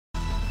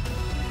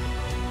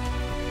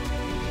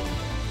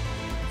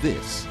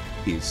This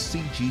is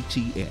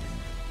CGTN,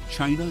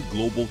 China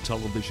Global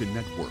Television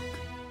Network.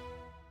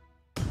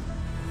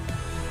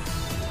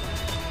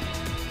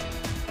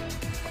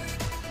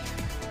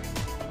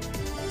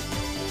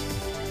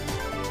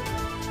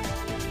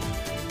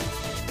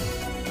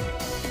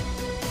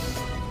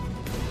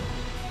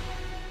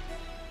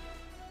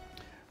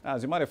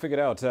 As you might have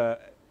figured out,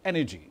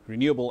 energy,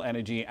 renewable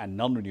energy and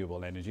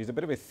non-renewable energy is a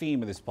bit of a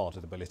theme in this part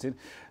of the bulletin.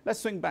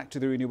 Let's swing back to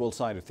the renewable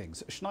side of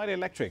things. Schneider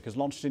Electric has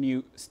launched a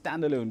new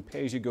standalone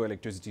pay-as-you-go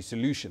electricity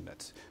solution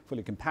that's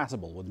fully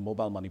compatible with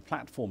mobile money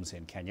platforms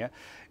in Kenya.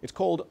 It's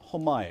called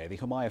Homaya. The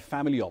Homaya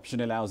family option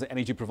allows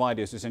energy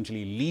providers to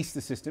essentially lease the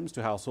systems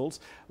to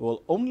households who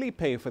will only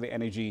pay for the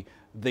energy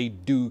they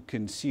do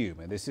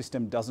consume. And this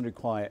system doesn't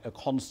require a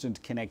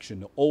constant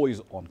connection,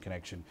 always on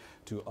connection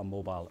to a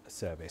mobile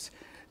service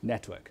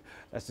network.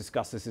 Let's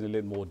discuss this in a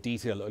little more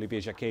detail.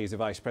 Olivier Jacquet is the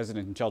Vice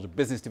President in charge of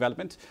business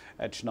development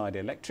at Schneider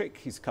Electric.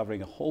 He's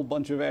covering a whole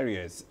bunch of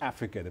areas,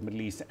 Africa, the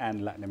Middle East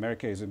and Latin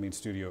America. He's with me in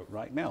studio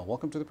right now.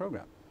 Welcome to the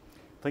program.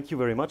 Thank you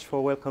very much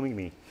for welcoming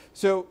me.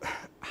 So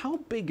how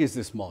big is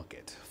this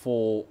market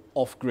for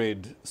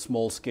off-grid,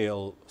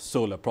 small-scale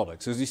solar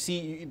products? As you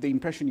see, the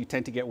impression you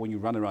tend to get when you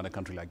run around a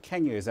country like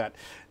Kenya is that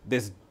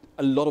there's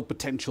a lot of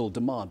potential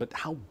demand, but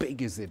how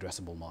big is the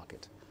addressable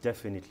market?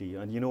 Definitely.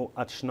 And you know,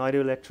 at Schneider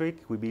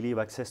Electric, we believe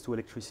access to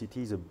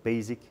electricity is a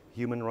basic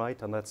human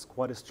right, and that's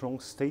quite a strong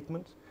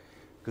statement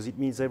because it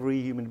means every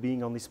human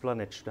being on this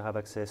planet should have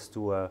access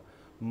to a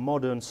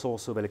modern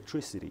source of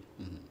electricity.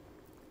 Mm-hmm.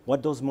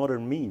 What does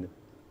modern mean?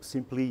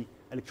 Simply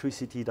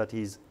electricity that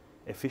is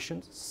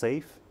efficient,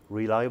 safe,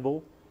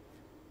 reliable,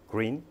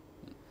 green.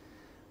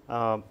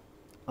 And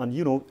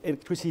you know,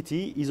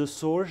 electricity is a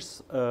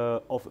source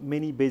of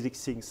many basic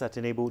things that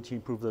enable to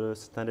improve the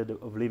standard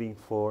of living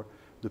for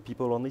the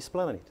people on this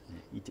planet.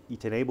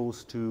 It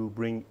enables to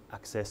bring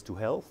access to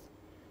health,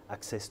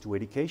 access to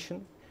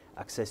education,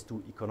 access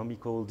to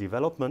economical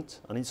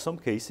development, and in some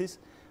cases,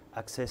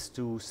 access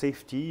to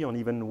safety and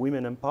even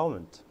women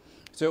empowerment.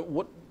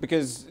 So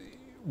because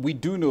we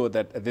do know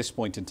that at this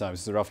point in time,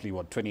 this is roughly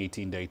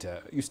 2018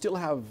 data, you still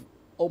have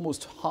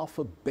almost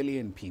 500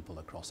 million people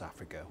across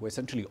Africa who are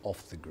essentially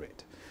off the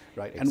grid,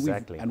 right?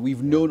 Exactly. And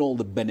we've known all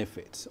the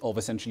benefits of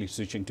essentially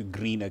switching to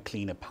greener,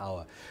 cleaner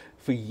power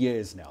for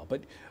years now.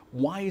 But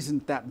why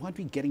aren't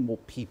we getting more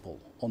people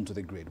onto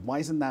the grid? Why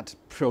isn't that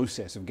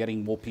process of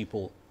getting more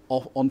people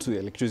onto the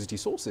electricity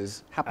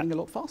sources happening a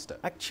lot faster?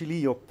 Actually,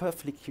 you're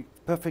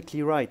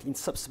perfectly right. In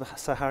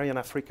sub-Saharan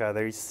Africa,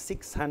 there is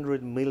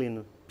 600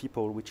 million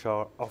people which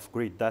are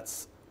off-grid.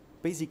 That's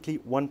basically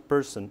one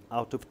person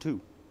out of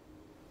two.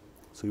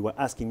 So you were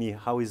asking me,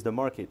 how is the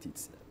market?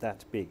 It's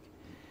that big.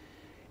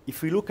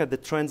 If we look at the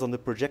trends on the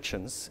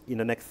projections in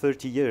the next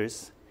 30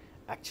 years,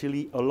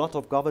 actually a lot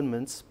of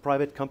governments,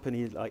 private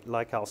companies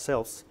like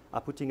ourselves,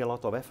 are putting a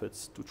lot of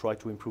efforts to try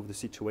to improve the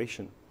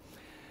situation.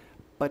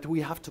 But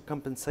we have to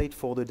compensate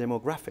for the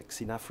demographics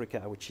in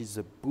Africa, which is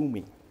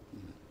booming.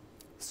 Mm-hmm.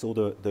 So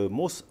the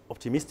most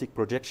optimistic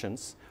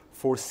projections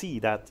foresee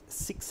that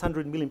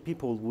 600 million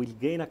people will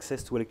gain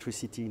access to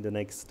electricity in the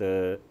next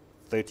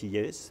 30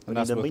 years. And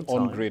that's both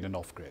on-grid and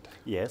off-grid.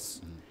 Yes.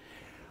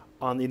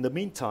 Mm-hmm. And in the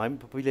meantime,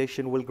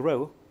 population will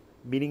grow,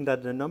 meaning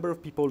that the number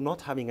of people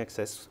not having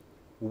access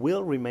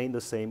will remain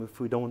the same if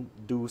we don't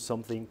do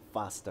something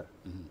faster.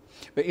 Mm-hmm.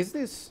 But is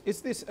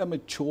this a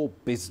mature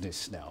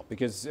business now?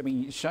 Because I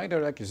mean,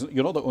 Schneider,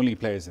 you're not the only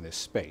players in this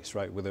space,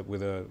 right? With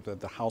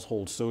the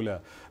household solar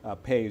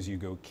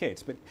pay-as-you-go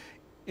kits, but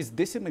is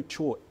this a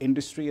mature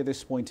industry at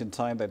this point in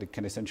time that it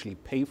can essentially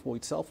pay for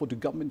itself, or do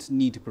governments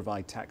need to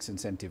provide tax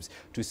incentives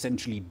to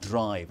essentially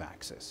drive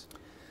access?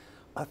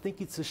 I think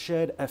it's a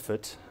shared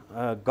effort.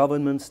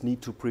 Governments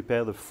need to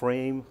prepare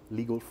the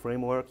legal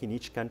framework in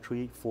each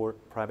country for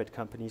private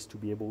companies to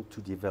be able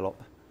to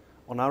develop.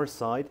 On our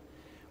side,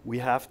 we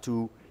have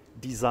to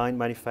design,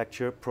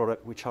 manufacture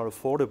products which are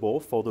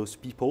affordable for those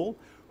people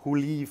who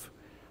live.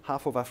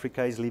 Half of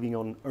Africa is living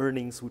on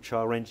earnings which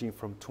are ranging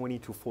from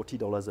 $20 to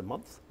 $40 a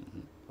month.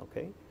 Mm-hmm.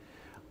 Okay.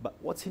 But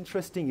what's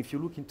interesting, if you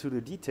look into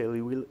the detail,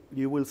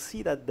 you will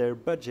see that their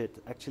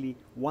budget, actually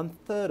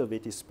 1/3 of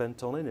it is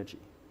spent on energy.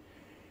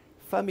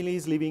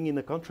 Families living in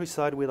the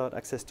countryside without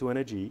access to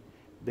energy,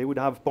 they would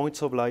have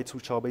points of lights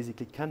which are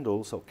basically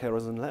candles or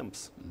kerosene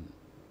lamps.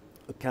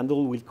 Mm. A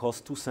candle will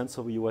cost 2 cents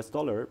of US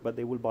dollar, but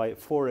they will buy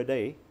 4 a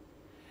day,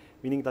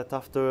 meaning that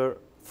after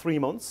 3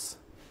 months,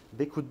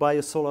 they could buy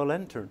a solar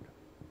lantern.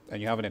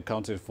 And you haven't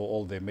accounted for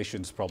all the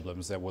emissions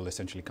problems that will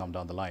essentially come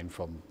down the line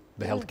from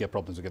the healthcare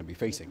problems we're going to be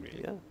facing,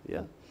 really.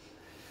 Yeah.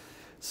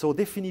 So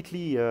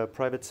definitely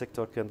private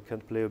sector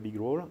can play a big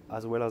role,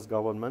 as well as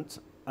government,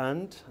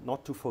 and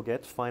not to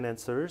forget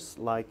financiers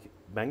like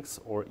banks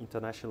or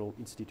international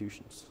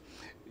institutions.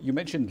 You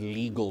mentioned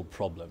legal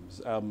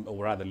problems,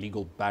 or rather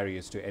legal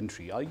barriers to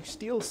entry. Are you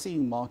still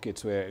seeing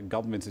markets where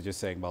governments are just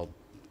saying, well,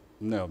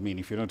 no, I mean,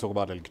 if you don't talk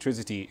about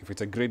electricity, if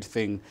it's a grid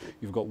thing,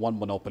 you've got one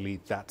monopoly,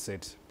 that's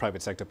it.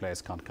 Private sector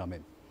players can't come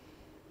in.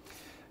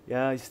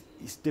 Yeah,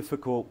 it's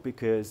difficult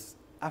because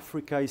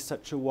Africa is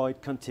such a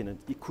wide continent.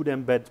 It could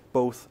embed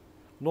both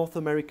North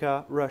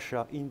America,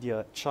 Russia,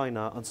 India,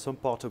 China, and some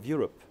part of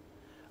Europe.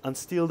 And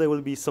still there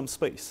will be some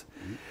space.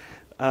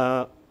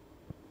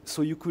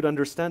 So you could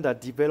understand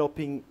that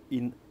developing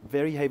in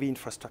very heavy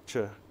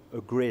infrastructure a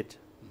grid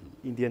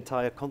in the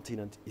entire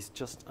continent is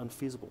just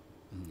unfeasible.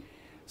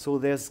 So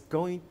there's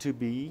going to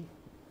be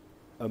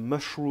a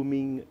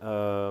mushrooming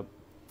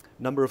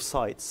number of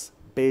sites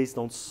based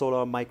on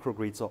solar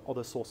microgrids or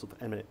other sources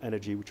of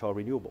energy which are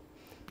renewable.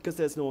 Because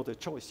there's no other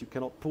choice. You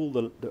cannot pull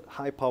the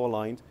high power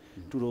line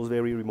to those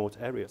very remote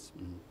areas.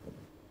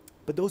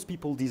 But those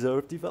people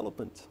deserve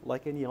development,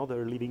 like any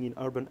other living in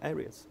urban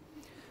areas.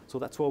 So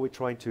that's what we're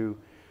trying to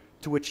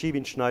achieve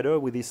in Schneider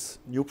with these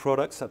new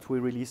products that we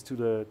release to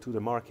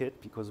the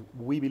market, because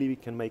we believe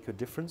it can make a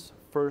difference,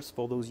 first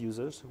for those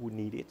users who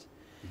need it,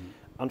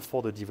 and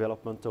for the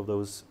development of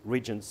those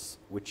regions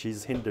which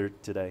is hindered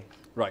today.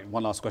 Right,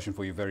 one last question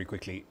for you very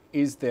quickly.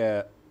 Is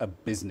there a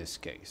business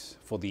case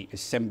for the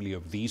assembly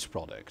of these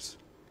products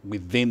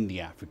within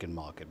the African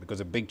market?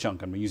 Because a big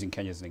chunk, and we're using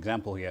Kenya as an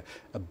example here,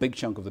 a big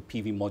chunk of the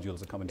PV modules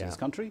that come into this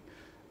country,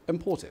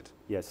 imported.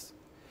 Yes.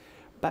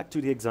 Back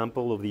to the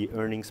example of the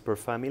earnings per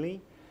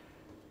family,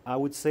 I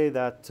would say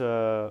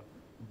that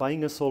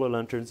buying a solar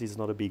lantern is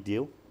not a big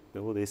deal.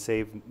 You know, they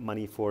save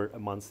money for a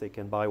month, they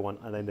can buy one,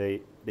 and then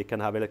they can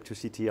have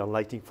electricity and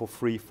lighting for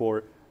free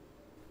for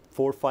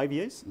 4 or 5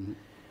 years.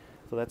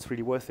 So that's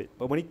really worth it.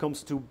 But when it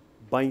comes to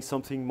buying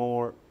something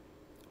more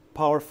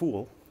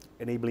powerful,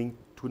 enabling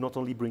to not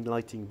only bring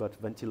lighting, but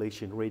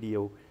ventilation,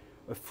 radio,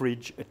 a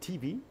fridge, a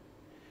TV,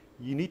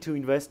 you need to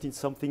invest in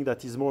something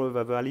that is more of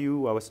a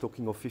value. I was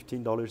talking of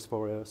 $15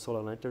 for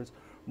solar lanterns,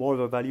 more of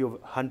a value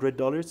of $100,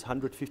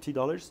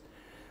 $150.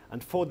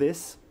 And for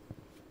this,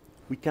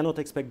 we cannot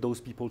expect those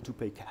people to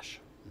pay cash.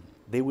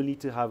 They will need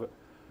to have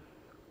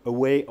a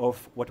way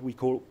of what we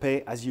call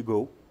pay as you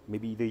go.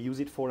 Maybe they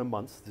use it for a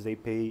month, they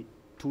pay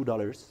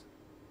 $2.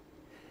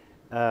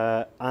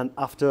 And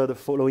after the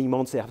following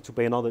months, they have to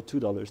pay another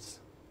 $2,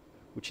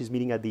 which is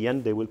meaning at the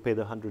end, they will pay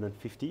the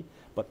 150,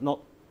 but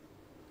not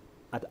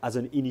as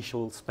an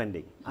initial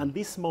spending. And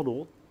this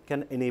model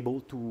can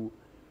enable to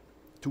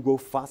go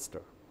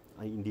faster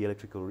in the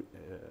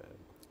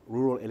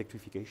rural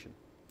electrification.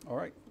 All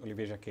right,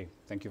 Olivier Jacquet,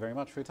 thank you very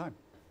much for your time.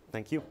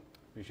 Thank you.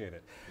 Appreciate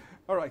it.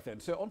 All right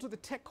then, so onto the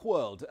tech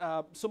world.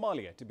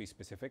 Somalia, to be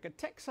specific. A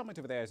tech summit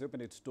over there has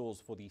opened its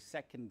doors for the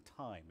second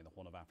time in the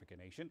Horn of Africa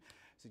nation.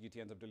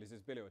 CGTN's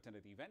Abdulaziz Bello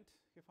attended the event.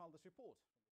 He filed this report.